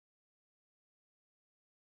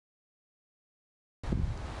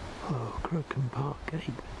Crowcombe Park Gate.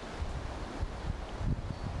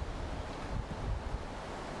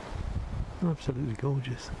 Absolutely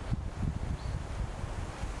gorgeous.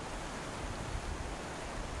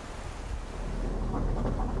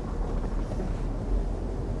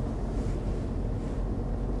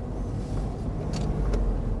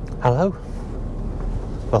 Hello,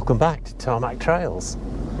 welcome back to Tarmac Trails.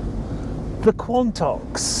 The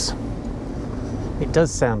Quantocks. It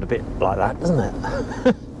does sound a bit like that, doesn't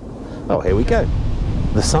it? Oh, here we go.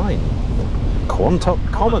 The sign. Quantock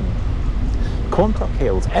Common. Quantock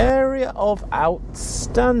Hills. Area of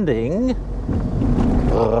outstanding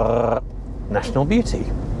national beauty.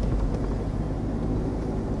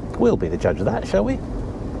 We'll be the judge of that, shall we?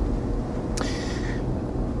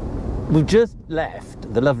 We've just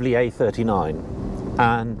left the lovely A39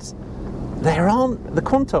 and there aren't, the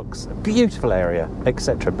Quantocks, a beautiful area,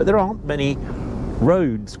 etc. But there aren't many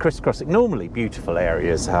roads crisscrossing. Normally beautiful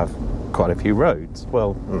areas have quite a few roads.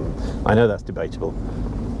 Well, I know that's debatable.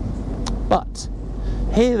 But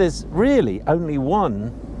here there's really only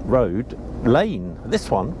one road, lane,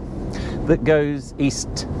 this one, that goes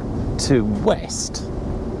east to west.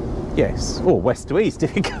 Yes, or west to east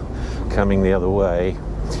if you're coming the other way.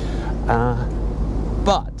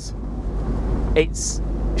 But it's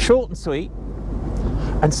short and sweet,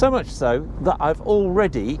 and so much so that I've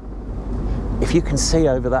already, if you can see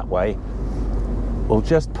over that way, we'll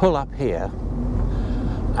just pull up here,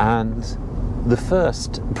 and the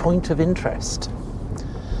first point of interest.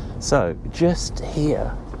 So just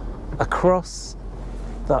here, across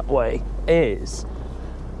that way is,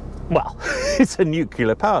 well, it's a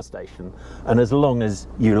nuclear power station, and as long as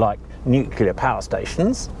you like nuclear power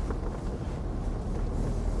stations.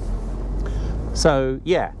 So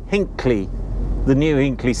yeah, Hinkley, the new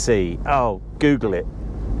Hinkley C. Oh, Google it.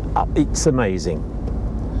 It's amazing.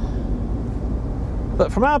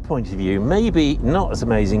 But from our point of view, maybe not as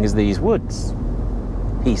amazing as these woods,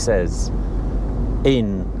 he says,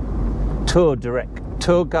 in tour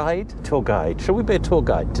guide. Shall we be a tour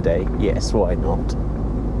guide today? Yes, why not?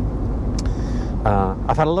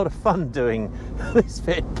 I've had a lot of fun doing this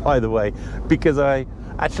bit, by the way, because I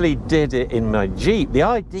actually did it in my Jeep. The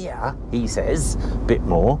idea, he says, a bit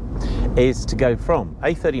more, is to go from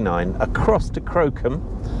A39 across to Crowcombe,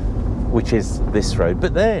 which is this road,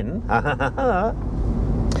 but then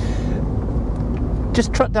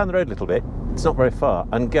just trot down the road a little bit, it's not very far,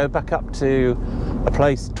 and go back up to a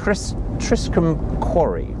place, Triscombe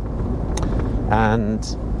Quarry. And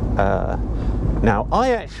now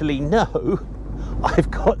I actually know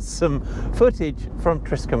I've got some footage from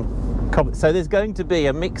Triscombe Quarry, so there's going to be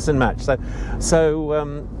a mix and match.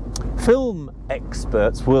 So film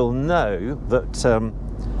experts will know that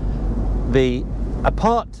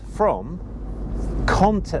apart from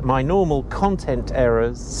content, my normal content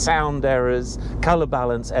errors, sound errors, colour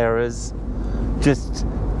balance errors, just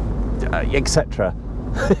etc.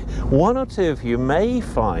 One or two of you may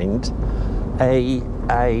find a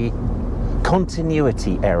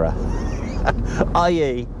continuity error,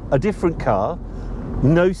 i.e. a different car,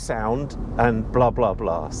 no sound, and blah blah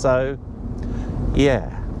blah. So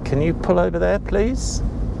yeah, can you pull over there please?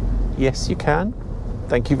 Yes you can,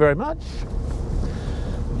 thank you very much.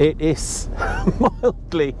 It is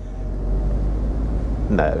mildly,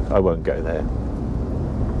 no, I won't go there.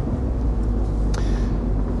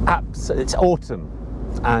 It's autumn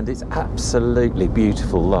and it's absolutely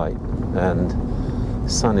beautiful light, and the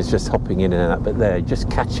sun is just hopping in and out, but they're just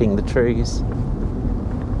catching the trees.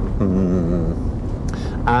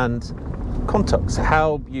 And Quantocks,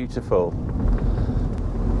 how beautiful.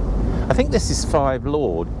 I think this is Five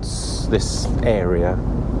Lords, this area.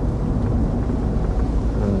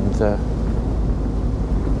 And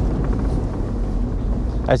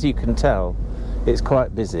as you can tell, it's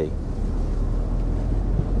quite busy.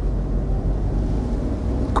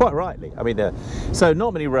 Quite rightly. I mean, so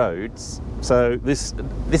not many roads. So this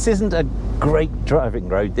isn't a great driving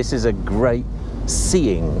road. This is a great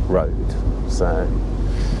seeing road. So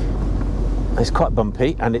it's quite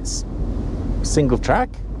bumpy, and it's single track,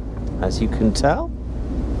 as you can tell.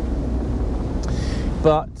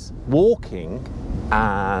 But walking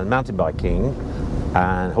and mountain biking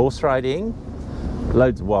and horse riding,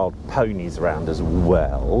 loads of wild ponies around as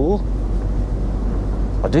well.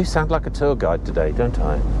 I do sound like a tour guide today, don't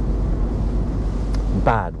I?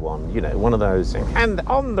 Bad one, you know, one of those, and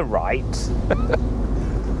on the right.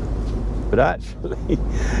 But actually,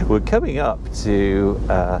 we're coming up to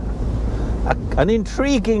an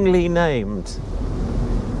intriguingly named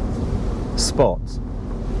spot.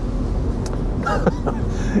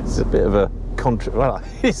 It's a bit of a well,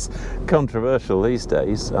 it's controversial these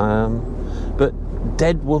days, but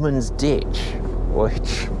Dead Woman's Ditch,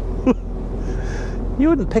 which you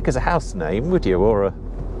wouldn't pick as a house name, would you, or a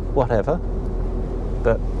whatever,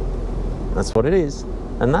 but that's what it is.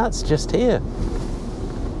 And that's just here,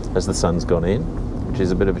 as the sun's gone in, which is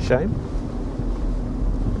a bit of a shame.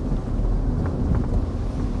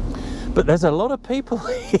 But there's a lot of people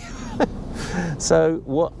here. So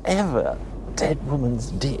whatever Dead Woman's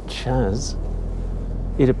Ditch has,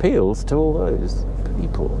 it appeals to all those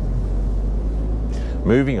people.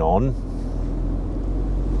 Moving on.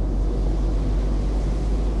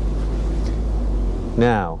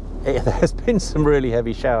 Now, there's been some really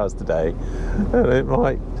heavy showers today,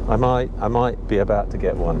 and I might be about to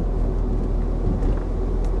get one.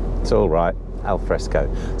 It's all right, al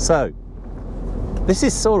fresco. So, this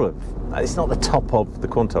is sort of, it's not the top of the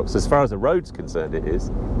Quantocks as far as the road's concerned. It is,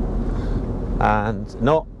 and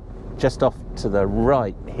not just off to the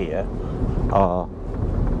right here are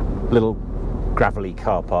little gravelly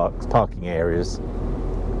parking areas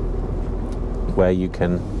where you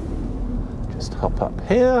can just hop up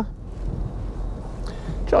here.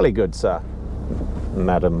 Jolly good, sir.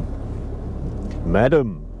 Madam.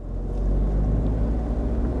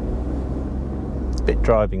 It's a bit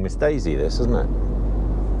driving Miss Daisy, this, isn't it?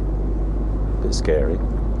 A bit scary.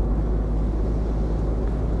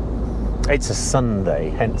 It's a Sunday,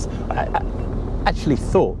 hence I actually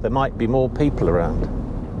thought there might be more people around.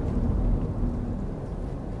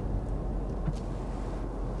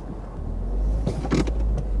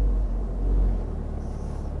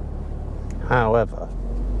 However,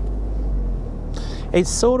 it's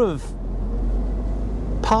sort of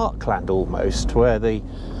parkland almost, where the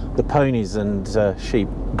ponies and sheep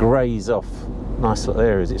graze off nice little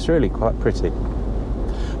areas. It's really quite pretty.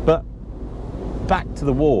 But back to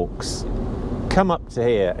the walks. Come up to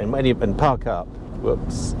here, and when you park up,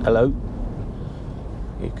 whoops, hello,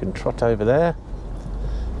 you can trot over there.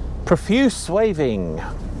 Profuse waving.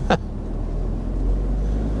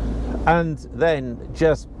 And then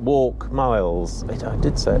just walk miles. I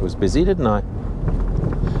did say it was busy, didn't I?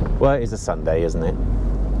 Well, it is a Sunday, isn't it?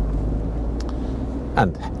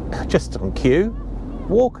 And just on cue,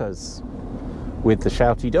 walkers with the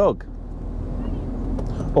shouty dog,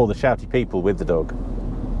 or the shouty people with the dog.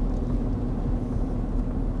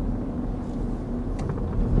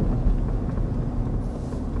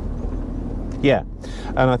 Yeah,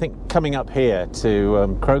 and I think coming up here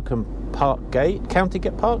to Crowcombe County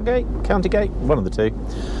Gate, one of the two,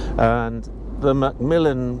 and the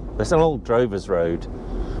Macmillan. It's an old drover's road,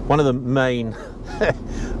 one of the main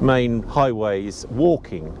main highways,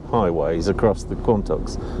 walking highways across the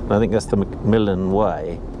Quantocks. And I think that's the Macmillan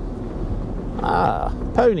Way. Ah,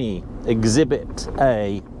 pony exhibit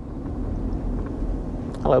A.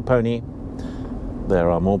 Hello, pony.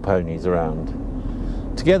 There are more ponies around,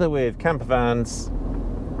 together with camper vans,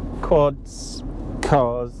 quads,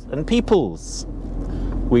 cars and peoples.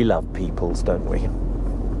 We love peoples, don't we?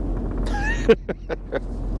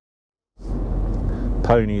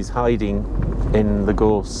 Ponies hiding in the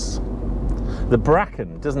gorse. The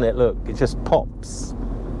bracken, doesn't it look? It just pops.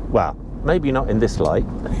 Well, maybe not in this light.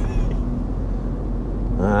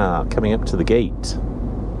 Ah, coming up to the gate.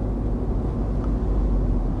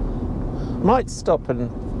 Might stop and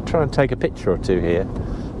try and take a picture or two here.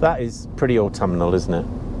 That is pretty autumnal, isn't it?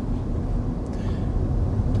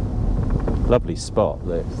 Lovely spot,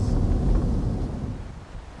 this.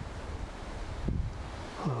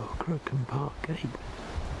 Oh, Crowcombe Park Gate.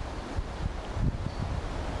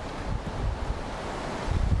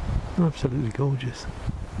 Absolutely gorgeous.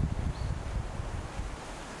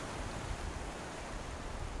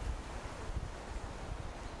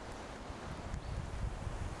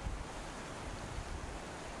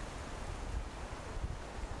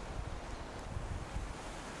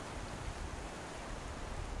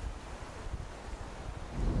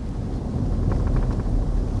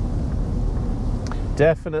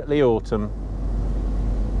 Definitely autumn.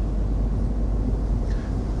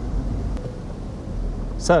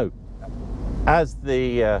 So, as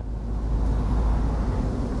the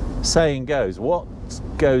saying goes, what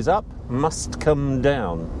goes up must come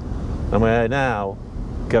down. And we're now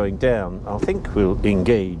going down. I think we'll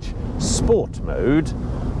engage sport mode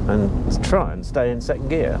and try and stay in second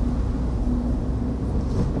gear.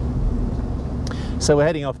 So we're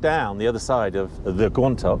heading off down the other side of the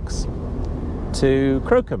Quantocks to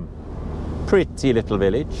Crowcombe. Pretty little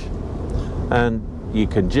village, and you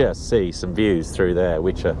can just see some views through there,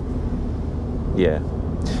 which are, yeah,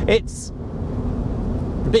 it's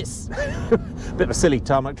a bit of a silly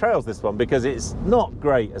Tarmac Trails, this one, because it's not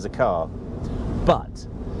great as a car, but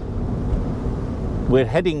we're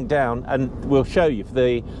heading down, and we'll show you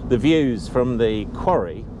the views from the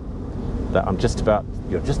quarry that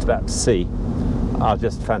you're just about to see are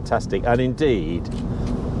just fantastic. And indeed,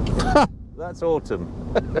 that's autumn.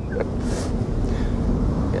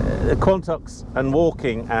 The Quantocks and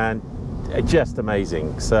walking, and just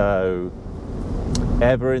amazing. So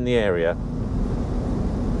ever in the area,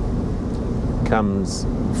 comes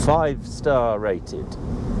 5-star rated.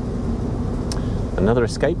 Another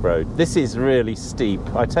escape road. This is really steep.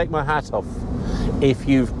 I take my hat off if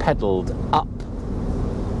you've pedalled up,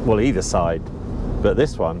 well, either side, but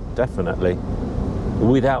this one definitely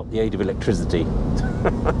without the aid of electricity.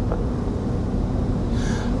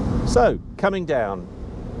 So coming down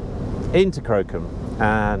into Crowcombe,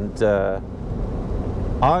 and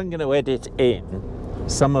I'm going to edit in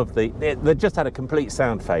some of they just had a complete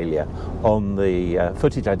sound failure on the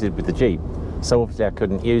footage I did with the Jeep, so obviously I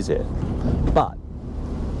couldn't use it. But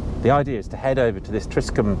the idea is to head over to this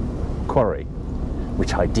Triscombe Quarry,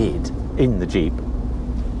 which I did in the Jeep.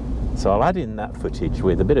 So I'll add in that footage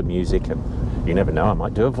with a bit of music, and you never know, I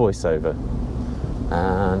might do a voiceover.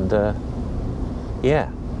 And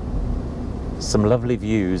yeah, some lovely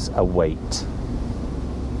views await.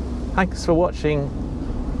 Thanks for watching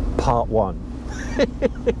part 1.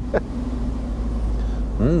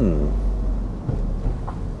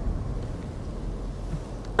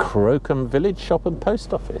 Crowcombe Village Shop and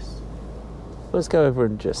Post Office. Let's go over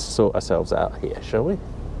and just sort ourselves out here, shall we?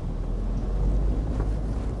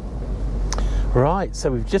 Right,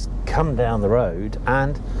 so we've just come down the road,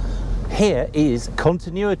 and here is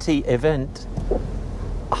continuity event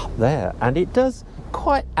up there, and it does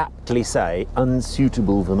quite aptly say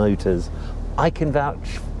unsuitable for motors. I can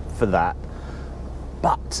vouch for that.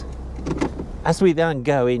 But as we then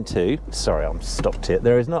go into, sorry, I'm stopped here.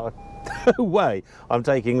 There is not no way I'm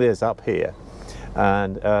taking this up here,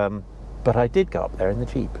 and but I did go up there in the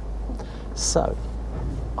Jeep. So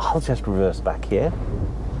I'll just reverse back here,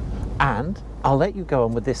 and I'll let you go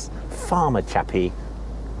on with this farmer chappie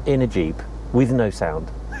in a Jeep with no sound.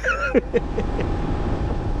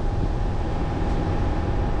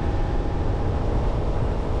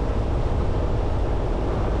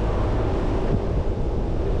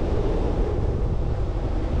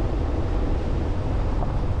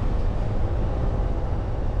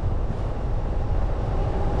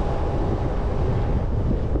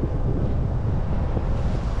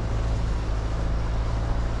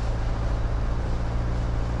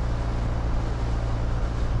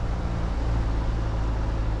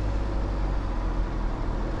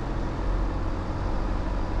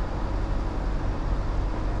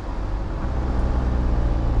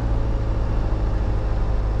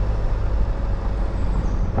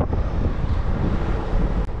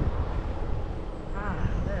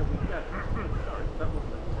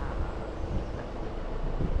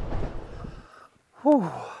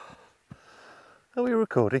 Whew. Are we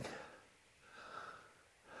recording?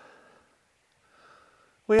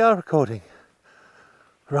 We are recording.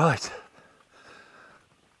 Right.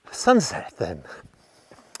 Sunset then.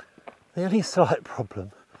 The only slight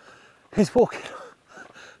problem is walking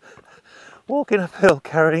uphill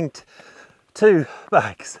carrying 2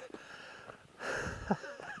 bags.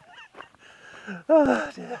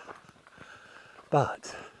 Oh dear.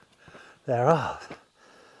 But there are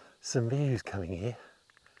some views coming here.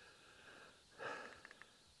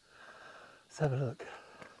 Let's have a look.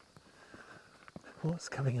 What's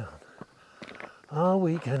coming on? Are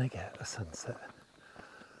we going to get a sunset?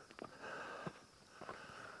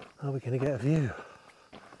 Are we going to get a view?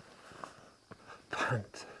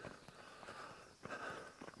 Pant.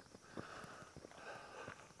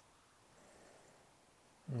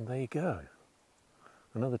 And there you go.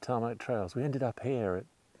 Another Tarmac Trails. We ended up here at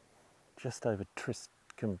just over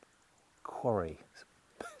Triscombe Quarry. It's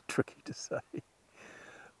tricky to say,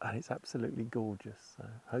 and it's absolutely gorgeous. So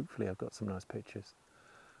hopefully I've got some nice pictures,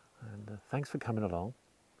 and thanks for coming along.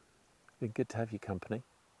 It's been good to have your company,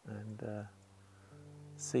 and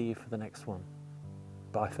see you for the next one.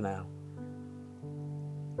 Bye for now.